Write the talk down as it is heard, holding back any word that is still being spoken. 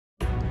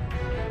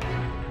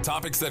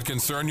Topics that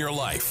concern your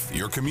life,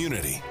 your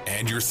community,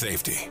 and your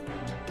safety.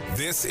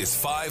 This is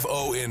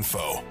 5-0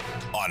 Info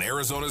on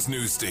Arizona's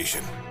news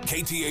station,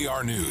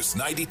 KTAR News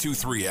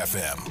 92.3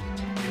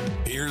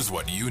 FM. Here's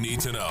what you need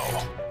to know.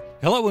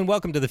 Hello and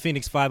welcome to the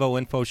Phoenix 5-0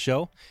 Info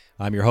Show.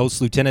 I'm your host,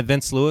 Lieutenant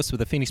Vince Lewis with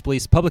the Phoenix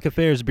Police Public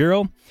Affairs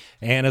Bureau.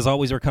 And as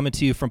always, we're coming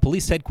to you from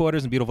police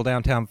headquarters in beautiful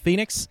downtown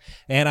Phoenix.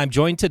 And I'm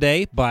joined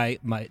today by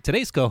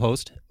today's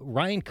co-host,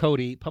 Ryan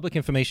Cody, Public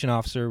Information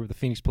Officer with the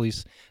Phoenix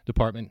Police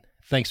Department.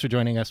 Thanks for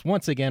joining us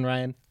once again,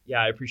 Ryan.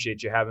 Yeah, I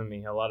appreciate you having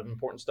me. A lot of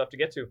important stuff to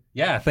get to.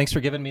 Yeah, thanks for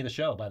giving me the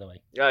show, by the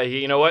way.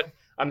 You know what?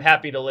 I'm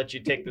happy to let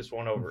you take this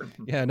one over.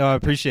 Yeah, no, I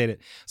appreciate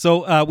it.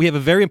 So we have a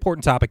very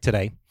important topic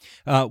today.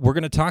 We're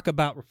going to talk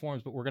about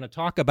reforms, but we're going to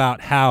talk about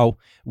how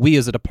we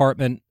as a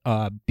department,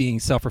 being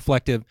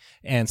self-reflective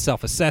and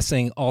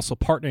self-assessing, also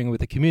partnering with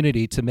the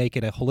community to make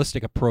it a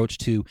holistic approach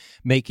to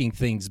making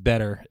things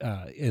better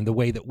in the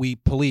way that we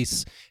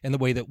police and the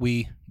way that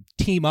we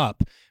team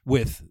up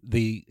with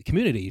the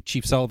community.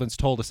 Chief Sullivan's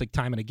told us like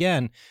time and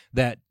again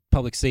that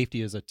public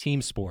safety is a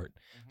team sport.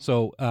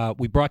 So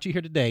we brought you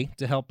here today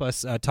to help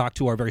us talk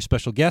to our very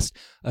special guest,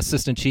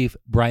 Assistant Chief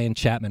Bryan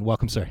Chapman.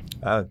 Welcome, sir.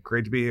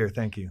 Great to be here.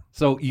 Thank you.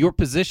 So your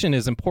position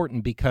is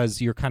important because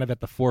you're kind of at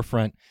the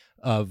forefront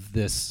of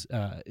this,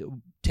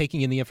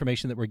 taking in the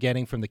information that we're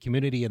getting from the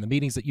community and the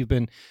meetings that you've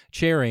been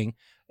chairing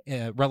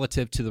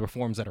relative to the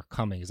reforms that are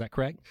coming. Is that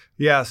correct?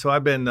 Yeah, so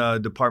I've been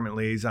department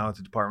liaison with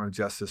the Department of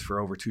Justice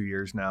for over 2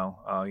 years now.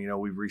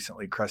 We've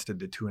recently crested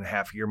the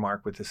 2.5-year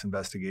mark with this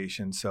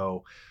investigation.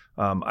 So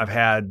I've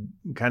had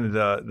kind of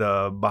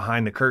the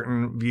behind the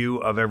curtain view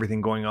of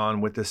everything going on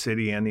with the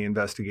city and the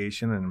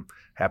investigation, and I'm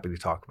happy to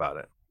talk about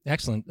it.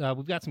 Excellent.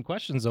 We've got some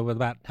questions over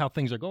about how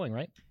things are going,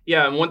 right?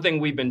 Yeah, and one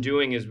thing we've been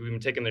doing is we've been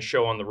taking the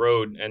show on the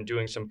road and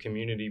doing some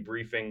community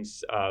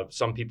briefings.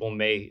 Some people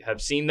may have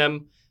seen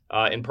them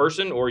in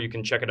person, or you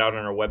can check it out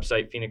on our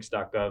website,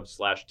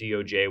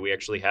 phoenix.gov/DOJ. We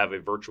actually have a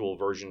virtual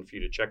version for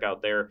you to check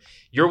out there.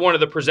 You're one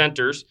of the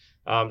presenters,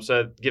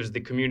 so it gives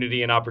the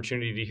community an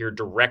opportunity to hear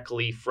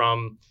directly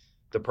from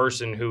the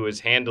person who is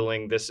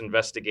handling this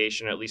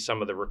investigation, at least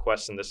some of the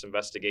requests in this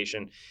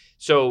investigation.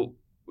 So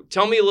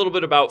tell me a little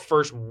bit about,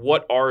 first,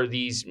 what are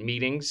these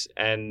meetings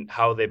and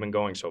how they've been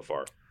going so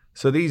far?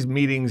 So these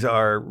meetings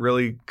are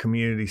really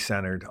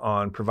community-centered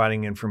on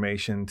providing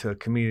information to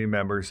community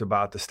members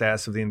about the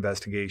status of the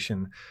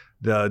investigation,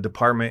 the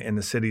department and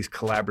the city's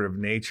collaborative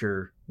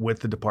nature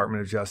with the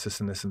Department of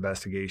Justice in this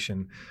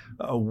investigation,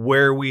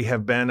 where we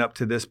have been up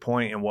to this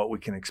point and what we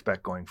can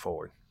expect going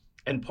forward.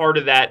 And part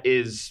of that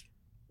is,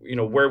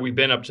 where we've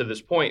been up to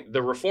this point,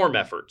 the reform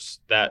efforts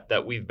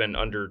that we've been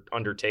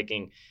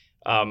undertaking.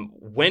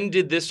 When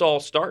did this all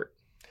start?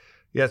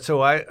 Yeah,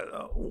 so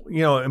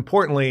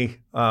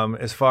importantly,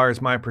 as far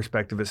as my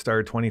perspective, it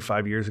started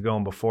 25 years ago,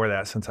 and before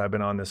that, since I've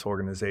been on this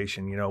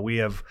organization, we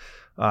have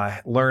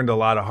learned a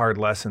lot of hard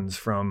lessons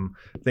from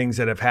things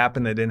that have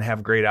happened that didn't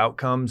have great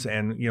outcomes,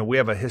 and we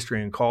have a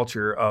history and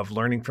culture of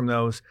learning from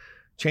those,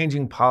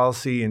 changing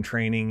policy and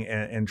training,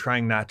 and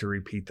trying not to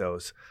repeat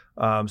those.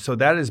 So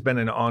that has been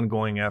an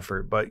ongoing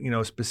effort, but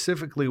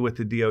specifically with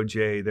the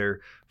DOJ, they're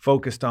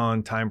focused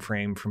on time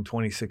frame from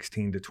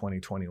 2016 to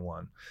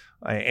 2021.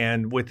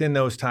 And within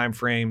those time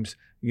frames,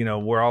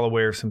 we're all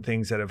aware of some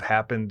things that have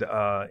happened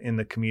in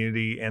the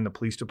community and the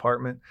police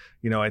department.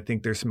 I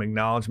think there's some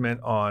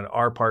acknowledgement on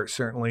our part,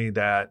 certainly,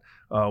 that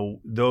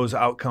those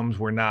outcomes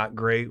were not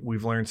great.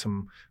 We've learned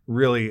some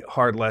really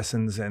hard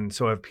lessons, and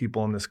so have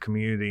people in this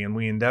community. And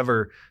we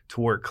endeavor to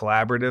work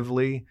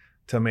collaboratively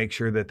to make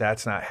sure that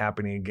that's not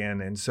happening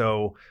again. And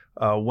so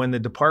when the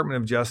Department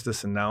of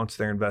Justice announced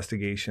their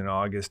investigation in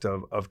August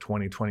of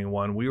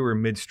 2021, we were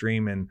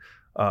midstream in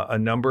a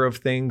number of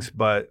things,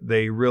 but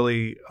they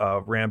really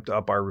ramped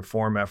up our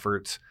reform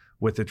efforts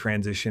with the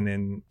transition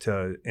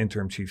into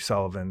interim Chief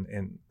Sullivan,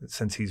 and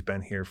since he's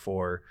been here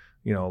for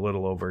a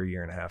little over 1.5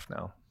 years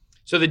now.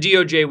 So the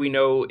DOJ, we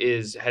know,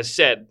 has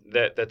said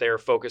that they are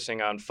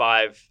focusing on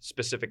 5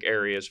 specific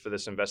areas for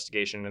this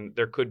investigation, and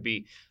there could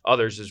be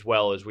others as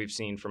well, as we've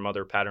seen from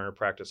other pattern or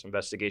practice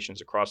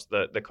investigations across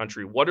the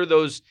country. What are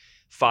those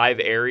 5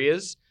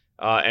 areas?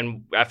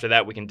 And after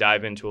that, we can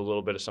dive into a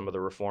little bit of some of the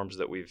reforms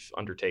that we've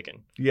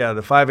undertaken. Yeah,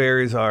 the 5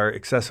 areas are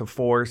excessive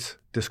force,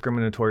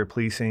 discriminatory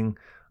policing,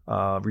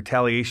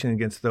 retaliation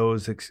against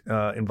those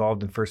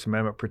involved in First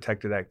Amendment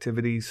protected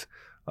activities,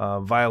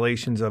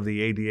 violations of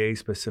the ADA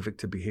specific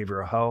to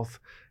behavioral health,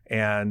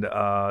 and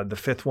the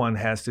 5th one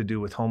has to do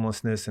with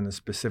homelessness and a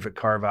specific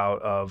carve-out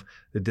of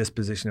the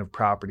disposition of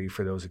property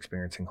for those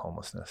experiencing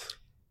homelessness.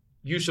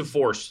 Use of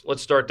force.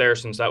 Let's start there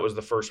since that was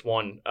the first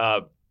one.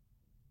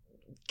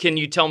 Can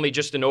you tell me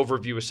just an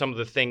overview of some of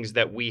the things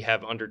that we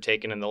have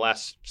undertaken in the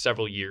last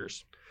several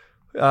years?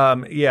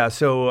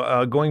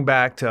 So going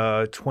back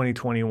to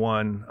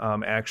 2021,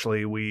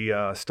 actually, we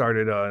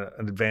started an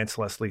advanced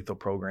less lethal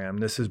program.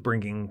 This is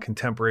bringing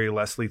contemporary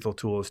less lethal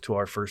tools to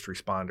our first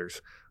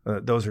responders.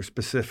 Those are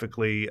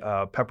specifically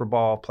pepper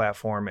ball,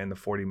 platform, and the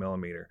 40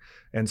 millimeter.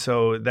 And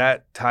so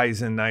that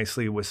ties in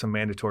nicely with some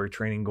mandatory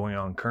training going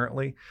on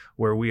currently,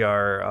 where we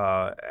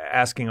are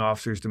asking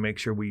officers to make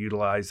sure we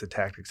utilize the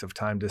tactics of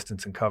time,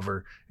 distance, and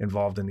cover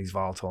involved in these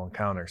volatile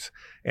encounters.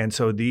 And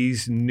so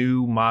these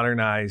new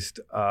modernized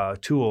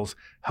tools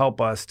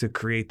help us to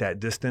create that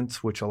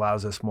distance, which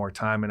allows us more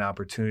time and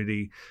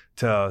opportunity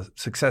to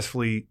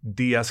successfully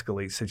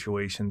de-escalate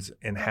situations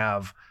and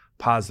have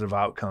positive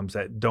outcomes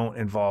that don't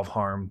involve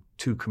harm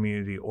to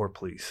community or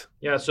police.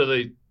 Yeah,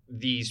 so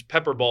these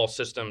pepper ball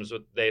systems,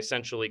 what they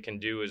essentially can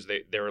do is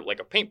they're like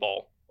a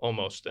paintball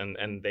almost,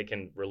 and they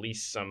can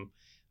release some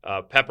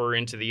pepper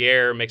into the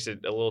air, makes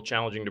it a little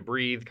challenging to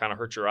breathe, kind of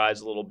hurts your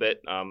eyes a little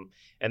bit.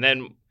 And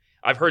then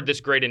I've heard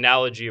this great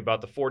analogy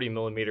about the 40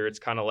 millimeter. It's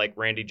kind of like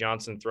Randy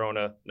Johnson throwing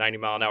a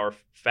 90-mile-an-hour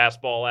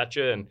fastball at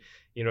you, and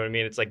you know what I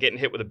mean? It's like getting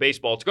hit with a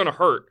baseball. It's going to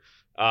hurt,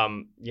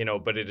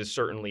 but it is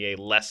certainly a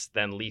less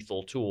than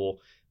lethal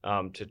tool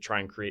to try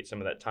and create some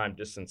of that time,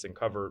 distance, and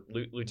cover.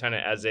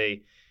 Lieutenant, as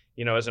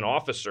an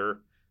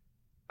officer,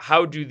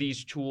 how do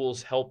these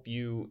tools help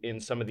you in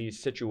some of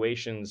these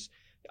situations?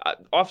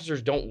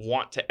 Officers don't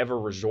want to ever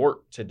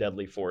resort to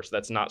deadly force.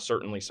 That's not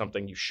certainly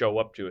something you show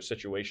up to a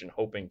situation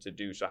hoping to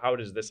do. So how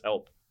does this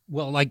help?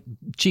 Well,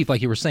 Chief,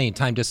 like you were saying,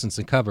 time, distance,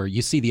 and cover,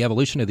 you see the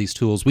evolution of these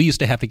tools. We used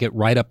to have to get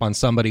right up on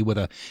somebody with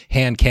a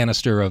hand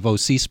canister of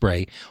OC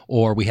spray,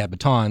 or we had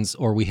batons,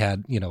 or we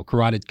had,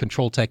 carotid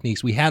control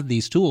techniques. We had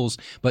these tools,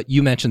 but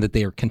you mentioned that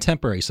they are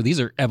contemporary. So these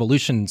are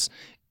evolutions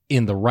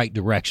in the right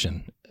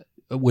direction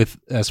with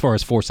as far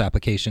as force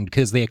application,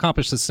 because they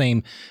accomplish the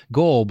same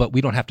goal, but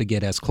we don't have to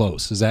get as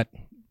close. Is that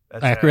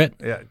accurate?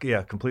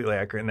 Yeah, completely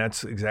accurate. And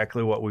that's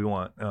exactly what we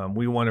want.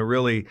 We want to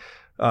really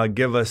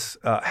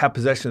have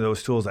possession of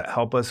those tools that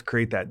help us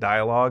create that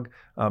dialogue,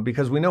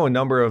 because we know a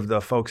number of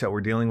the folks that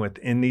we're dealing with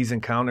in these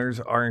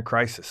encounters are in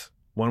crisis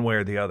one way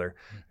or the other.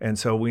 And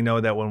so we know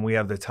that when we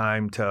have the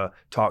time to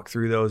talk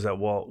through those, that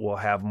we'll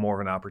have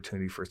more of an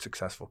opportunity for a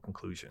successful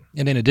conclusion.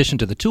 And in addition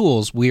to the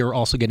tools, we are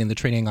also getting the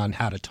training on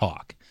how to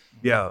talk.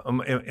 Yeah,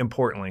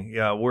 importantly,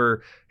 we're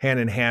hand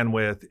in hand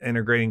with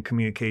integrating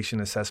communication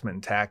assessment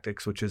and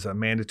tactics, which is a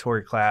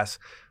mandatory class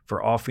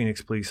for all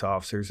Phoenix police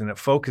officers, and it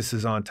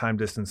focuses on time,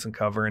 distance, and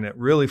cover, and it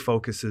really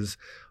focuses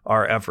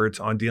our efforts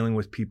on dealing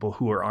with people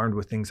who are armed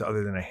with things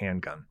other than a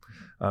handgun.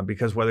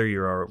 Because whether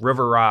you're a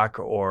river rock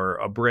or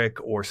a brick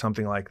or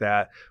something like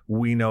that,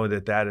 we know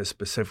that is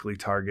specifically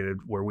targeted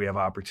where we have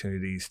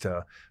opportunities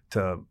to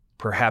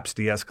perhaps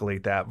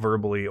de-escalate that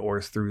verbally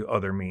or through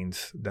other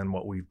means than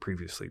what we've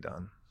previously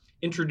done.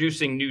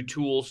 Introducing new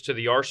tools to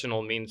the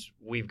arsenal means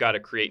we've got to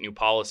create new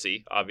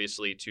policy,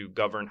 obviously, to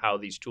govern how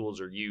these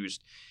tools are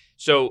used.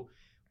 So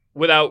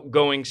without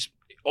going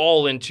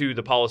all into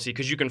the policy,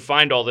 because you can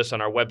find all this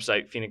on our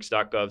website,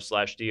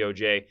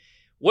 phoenix.gov/DOJ,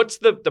 what's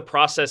the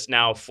process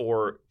now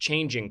for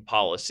changing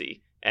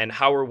policy, and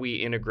how are we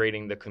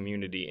integrating the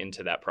community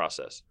into that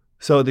process?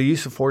 So the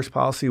use of force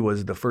policy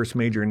was the first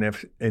major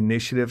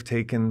initiative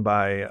taken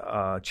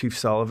by Chief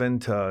Sullivan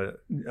to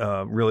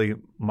really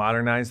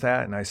modernize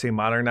that. And I say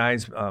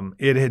modernize,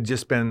 it had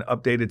just been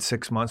updated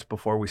 6 months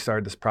before we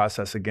started this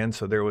process again.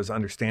 So there was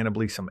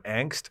understandably some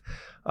angst.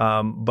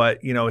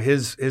 But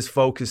his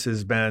focus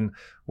has been,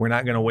 we're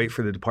not going to wait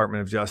for the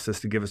Department of Justice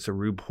to give us a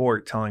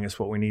report telling us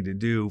what we need to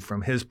do.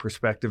 From his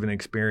perspective and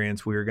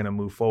experience, we are going to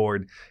move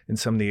forward in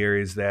some of the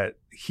areas that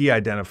he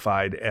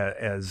identified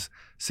as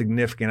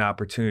significant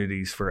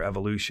opportunities for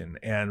evolution.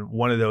 And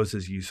one of those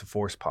is use of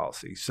force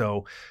policy.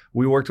 So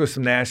we worked with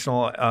some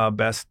national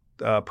best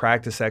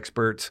practice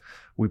experts.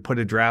 We put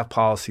a draft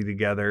policy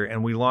together,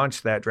 and we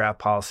launched that draft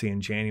policy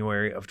in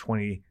January of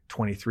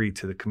 2023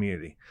 to the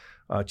community.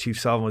 Chief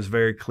Sullivan was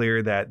very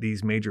clear that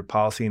these major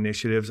policy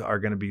initiatives are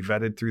going to be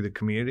vetted through the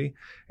community,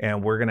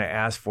 and we're going to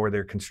ask for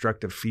their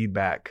constructive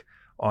feedback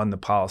on the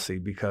policy,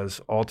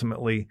 because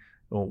ultimately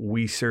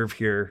we serve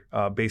here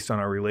based on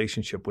our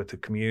relationship with the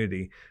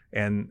community,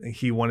 and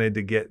he wanted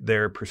to get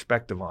their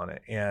perspective on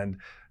it. And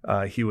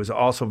he was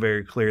also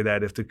very clear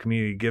that if the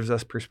community gives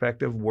us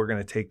perspective, we're going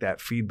to take that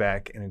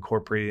feedback and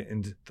incorporate it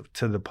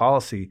into the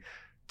policy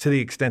to the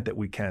extent that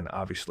we can,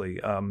 obviously.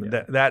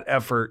 That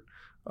effort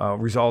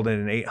resulted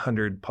in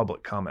 800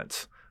 public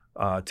comments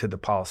to the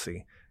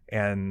policy.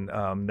 And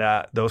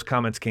those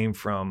comments came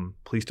from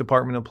police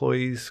department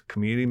employees,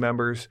 community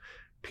members,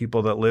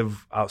 people that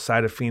live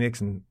outside of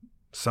Phoenix, and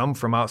some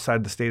from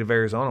outside the state of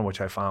Arizona,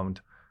 which I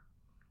found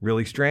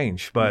really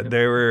strange. But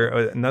they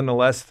were,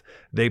 nonetheless,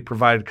 they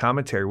provided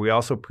commentary. We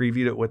also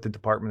previewed it with the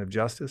Department of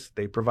Justice.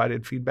 They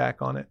provided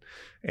feedback on it.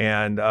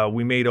 And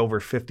we made over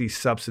 50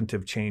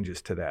 substantive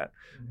changes to that.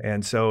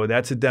 And so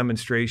that's a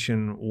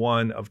demonstration,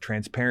 one, of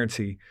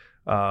transparency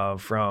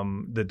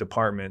from the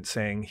department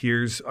saying,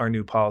 here's our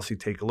new policy,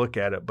 take a look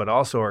at it, but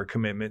also our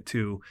commitment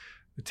to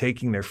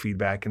taking their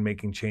feedback and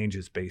making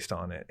changes based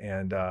on it.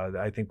 And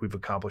I think we've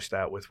accomplished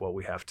that with what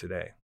we have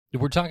today.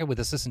 We're talking with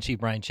Assistant Chief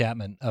Bryan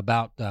Chapman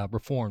about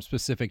reform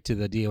specific to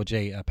the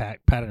DOJ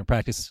pattern and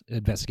practice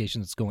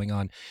investigation that's going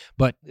on.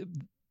 But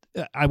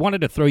I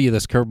wanted to throw you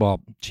this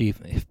curveball, Chief,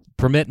 if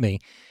permit me.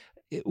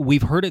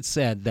 We've heard it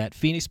said that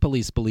Phoenix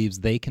Police believes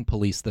they can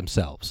police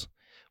themselves.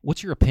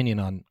 What's your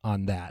opinion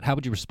on that? How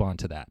would you respond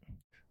to that?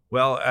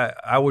 Well,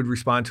 I would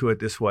respond to it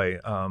this way.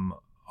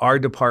 Our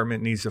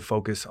department needs to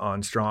focus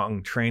on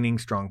strong training,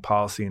 strong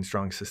policy, and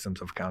strong systems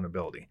of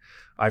accountability.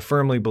 I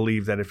firmly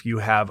believe that if you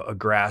have a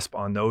grasp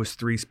on those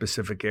three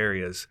specific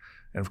areas,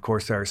 and of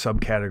course there are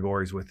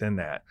subcategories within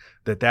that,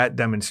 that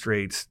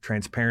demonstrates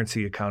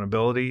transparency,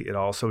 accountability. It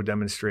also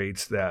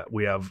demonstrates that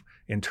we have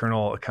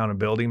internal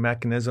accountability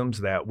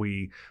mechanisms, that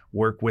we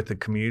work with the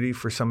community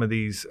for some of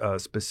these,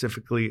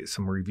 specifically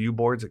some review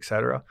boards, et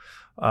cetera.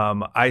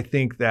 I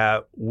think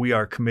that we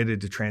are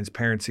committed to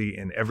transparency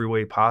in every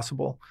way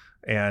possible.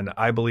 And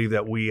I believe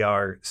that we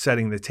are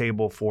setting the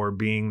table for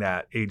being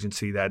that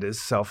agency that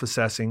is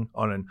self-assessing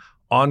on an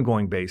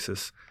ongoing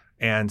basis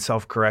and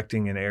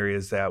self-correcting in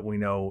areas that we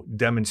know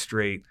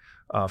demonstrate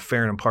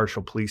fair and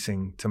impartial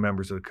policing to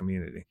members of the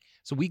community.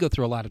 So we go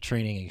through a lot of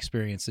training and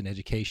experience and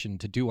education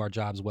to do our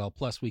jobs well.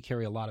 Plus, we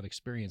carry a lot of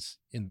experience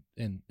in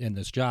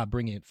this job,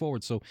 bringing it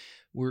forward. So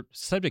we're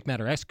subject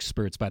matter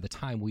experts by the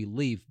time we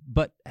leave.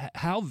 But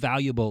how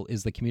valuable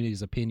is the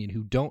community's opinion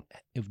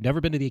who've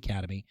never been to the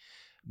academy?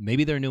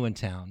 Maybe they're new in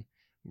town.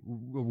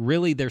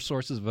 Really, their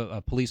sources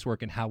of police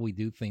work and how we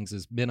do things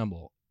is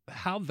minimal.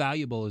 How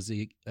valuable is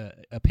the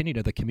opinion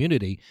of the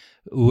community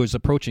who is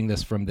approaching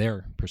this from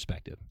their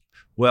perspective?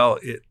 Well,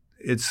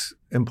 it's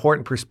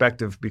important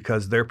perspective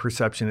because their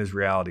perception is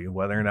reality,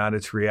 whether or not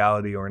it's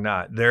reality or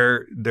not.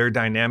 Their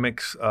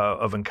dynamics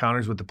of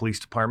encounters with the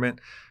police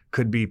department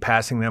could be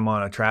passing them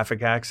on a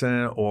traffic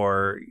accident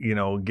or,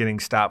 getting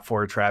stopped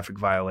for a traffic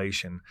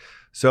violation.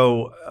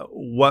 So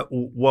what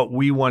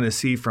we want to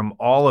see from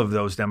all of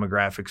those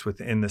demographics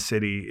within the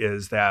city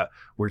is that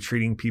we're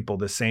treating people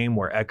the same,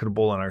 we're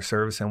equitable in our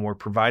service, and we're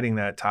providing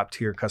that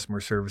top-tier customer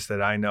service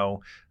that I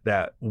know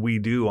that we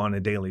do on a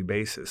daily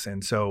basis.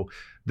 And so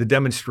the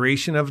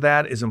demonstration of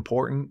that is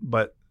important,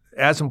 but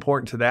as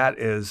important to that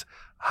is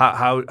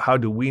how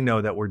do we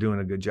know that we're doing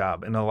a good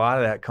job? And a lot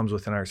of that comes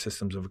within our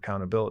systems of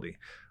accountability.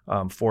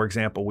 For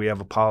example, we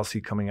have a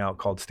policy coming out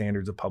called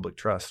Standards of Public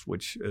Trust,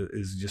 which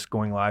is just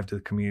going live to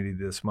the community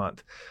this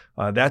month.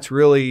 That's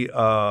really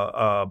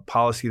a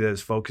policy that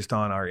is focused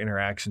on our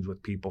interactions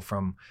with people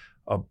from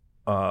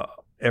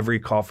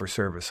every call for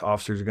service.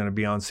 Officers are going to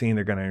be on scene.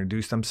 They're going to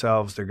introduce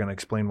themselves. They're going to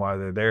explain why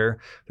they're there.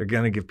 They're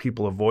going to give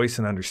people a voice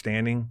and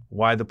understanding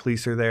why the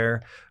police are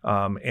there.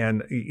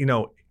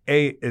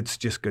 A, it's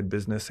just good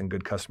business and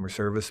good customer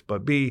service.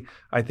 But B,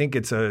 I think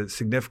it's a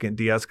significant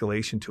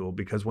de-escalation tool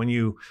because when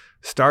you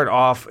start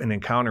off an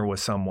encounter with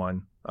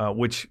someone,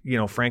 which,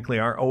 frankly,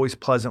 aren't always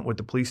pleasant with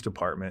the police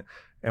department,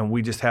 and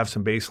we just have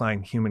some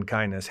baseline human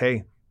kindness.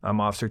 Hey,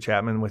 I'm Officer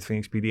Chapman with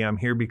Phoenix PD. I'm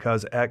here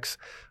because X.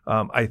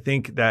 I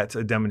think that's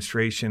a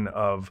demonstration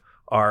of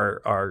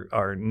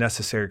our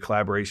necessary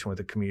collaboration with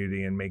the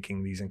community and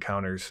making these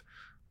encounters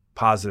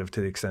positive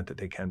to the extent that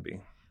they can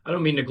be. I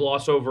don't mean to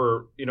gloss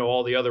over,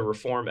 all the other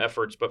reform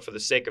efforts, but for the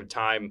sake of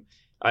time,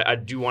 I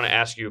do want to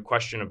ask you a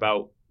question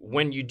about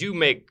when you do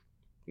make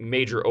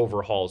major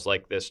overhauls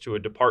like this to a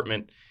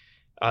department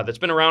that's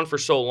been around for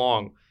so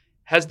long,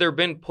 has there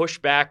been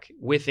pushback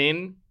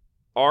within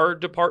our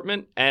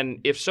department?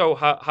 And if so,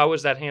 how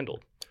is that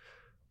handled?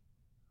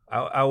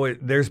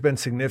 There's been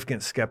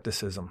significant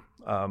skepticism.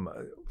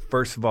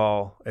 First of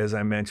all, as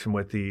I mentioned,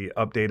 with the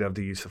update of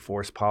the use of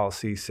force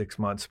policy 6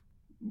 months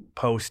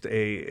post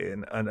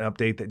an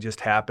update that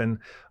just happened,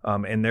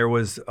 and there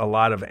was a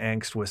lot of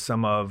angst with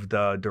some of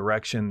the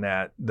direction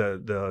that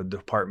the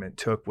department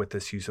took with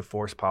this use of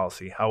force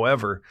policy.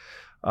 However,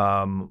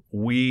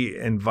 we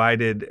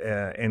invited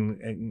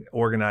and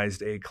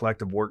organized a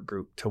collective work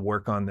group to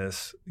work on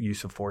this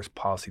use of force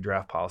policy,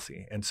 draft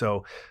policy. And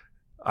so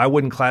I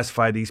wouldn't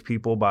classify these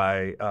people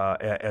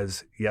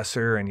as yes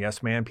sir and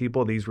yes ma'am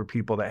people. These were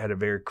people that had a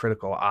very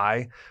critical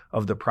eye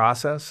of the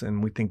process,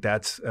 and we think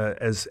that's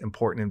as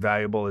important and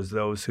valuable as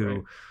those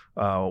who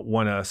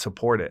want to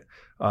support it.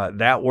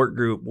 That work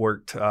group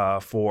worked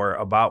for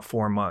about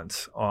 4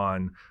 months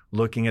on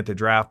looking at the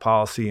draft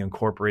policy,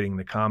 incorporating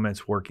the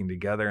comments, working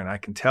together. And I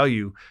can tell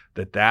you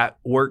that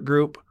work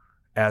group,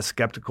 as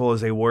skeptical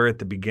as they were at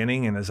the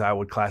beginning, and as I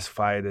would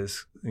classify it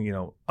as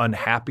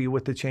unhappy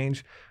with the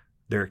change,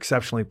 they're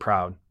exceptionally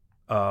proud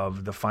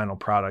of the final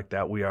product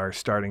that we are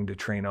starting to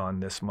train on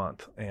this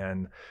month.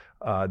 And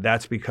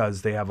that's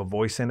because they have a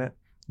voice in it.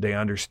 They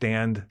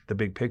understand the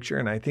big picture.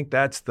 And I think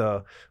that's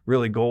the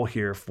really goal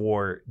here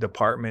for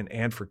department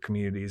and for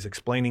communities,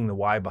 explaining the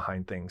why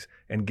behind things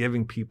and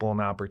giving people an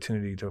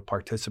opportunity to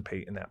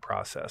participate in that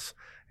process.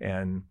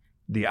 And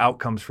the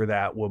outcomes for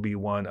that will be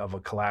one of a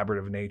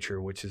collaborative nature,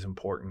 which is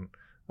important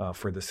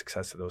for the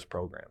success of those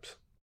programs.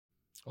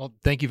 Well,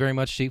 thank you very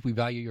much, Chief. We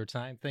value your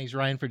time. Thanks,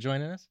 Ryan, for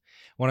joining us.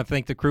 I want to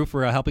thank the crew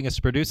for helping us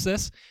produce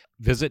this.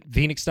 Visit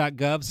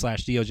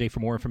phoenix.gov/DOJ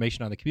for more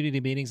information on the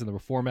community meetings and the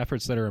reform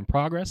efforts that are in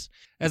progress.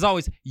 As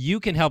always, you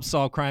can help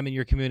solve crime in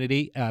your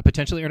community,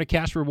 potentially earn a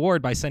cash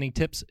reward by sending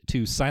tips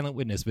to Silent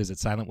Witness. Visit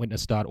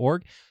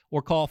silentwitness.org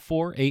or call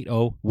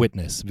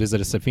 480-WITNESS.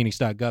 Visit us at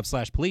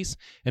phoenix.gov/police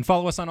and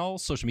follow us on all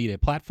social media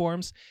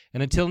platforms.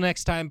 And until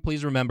next time,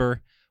 please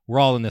remember, we're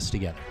all in this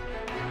together.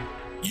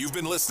 You've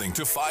been listening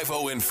to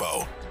 5-0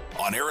 Info.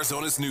 on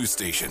Arizona's news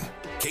station,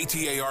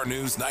 KTAR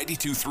News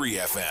 92.3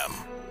 FM.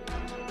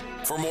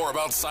 For more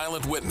about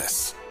Silent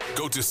Witness,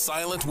 go to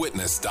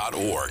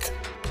silentwitness.org.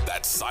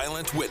 That's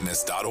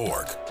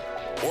silentwitness.org.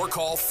 Or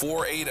call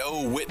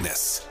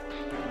 480-WITNESS.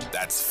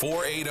 That's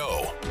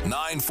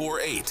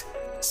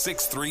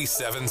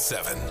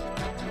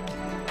 480-948-6377.